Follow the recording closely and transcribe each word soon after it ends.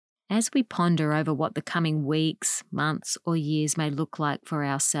As we ponder over what the coming weeks, months, or years may look like for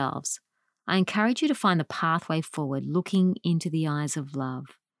ourselves, I encourage you to find the pathway forward looking into the eyes of love,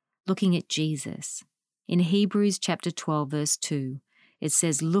 looking at Jesus. In Hebrews chapter 12, verse 2, it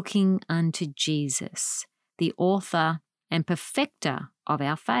says, looking unto Jesus, the author and perfecter of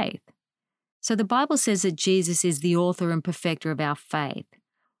our faith. So the Bible says that Jesus is the author and perfecter of our faith.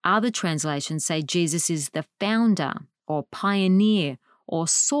 Other translations say Jesus is the founder or pioneer or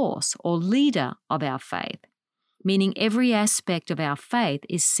source or leader of our faith, meaning every aspect of our faith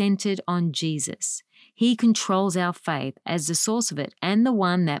is centered on Jesus. He controls our faith as the source of it and the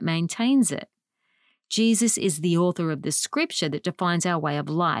one that maintains it. Jesus is the author of the scripture that defines our way of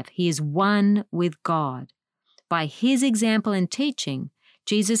life. He is one with God. By his example and teaching,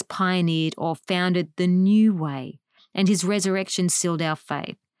 Jesus pioneered or founded the new way, and his resurrection sealed our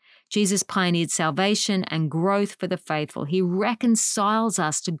faith. Jesus pioneered salvation and growth for the faithful. He reconciles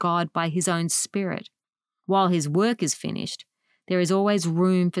us to God by his own Spirit. While his work is finished, there is always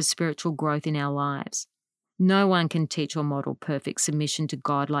room for spiritual growth in our lives. No one can teach or model perfect submission to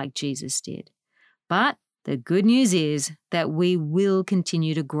God like Jesus did. But the good news is that we will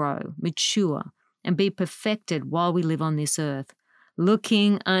continue to grow, mature, and be perfected while we live on this earth,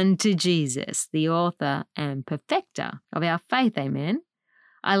 looking unto Jesus, the author and perfecter of our faith. Amen.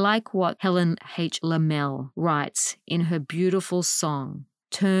 I like what Helen H. Lamell writes in her beautiful song,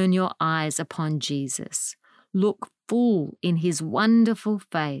 Turn Your Eyes Upon Jesus. Look full in his wonderful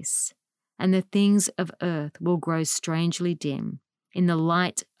face, and the things of earth will grow strangely dim in the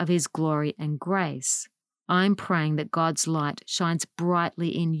light of his glory and grace. I'm praying that God's light shines brightly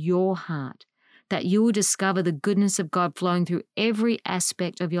in your heart, that you will discover the goodness of God flowing through every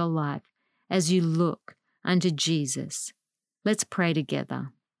aspect of your life as you look unto Jesus. Let's pray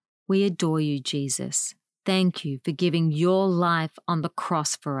together. We adore you, Jesus. Thank you for giving your life on the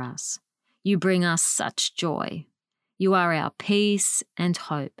cross for us. You bring us such joy. You are our peace and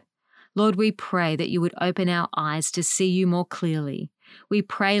hope. Lord, we pray that you would open our eyes to see you more clearly. We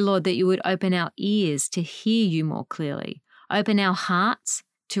pray, Lord, that you would open our ears to hear you more clearly. Open our hearts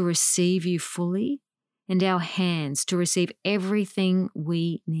to receive you fully, and our hands to receive everything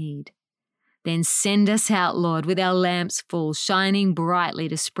we need. Then send us out, Lord, with our lamps full, shining brightly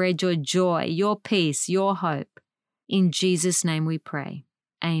to spread your joy, your peace, your hope. In Jesus' name we pray.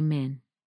 Amen.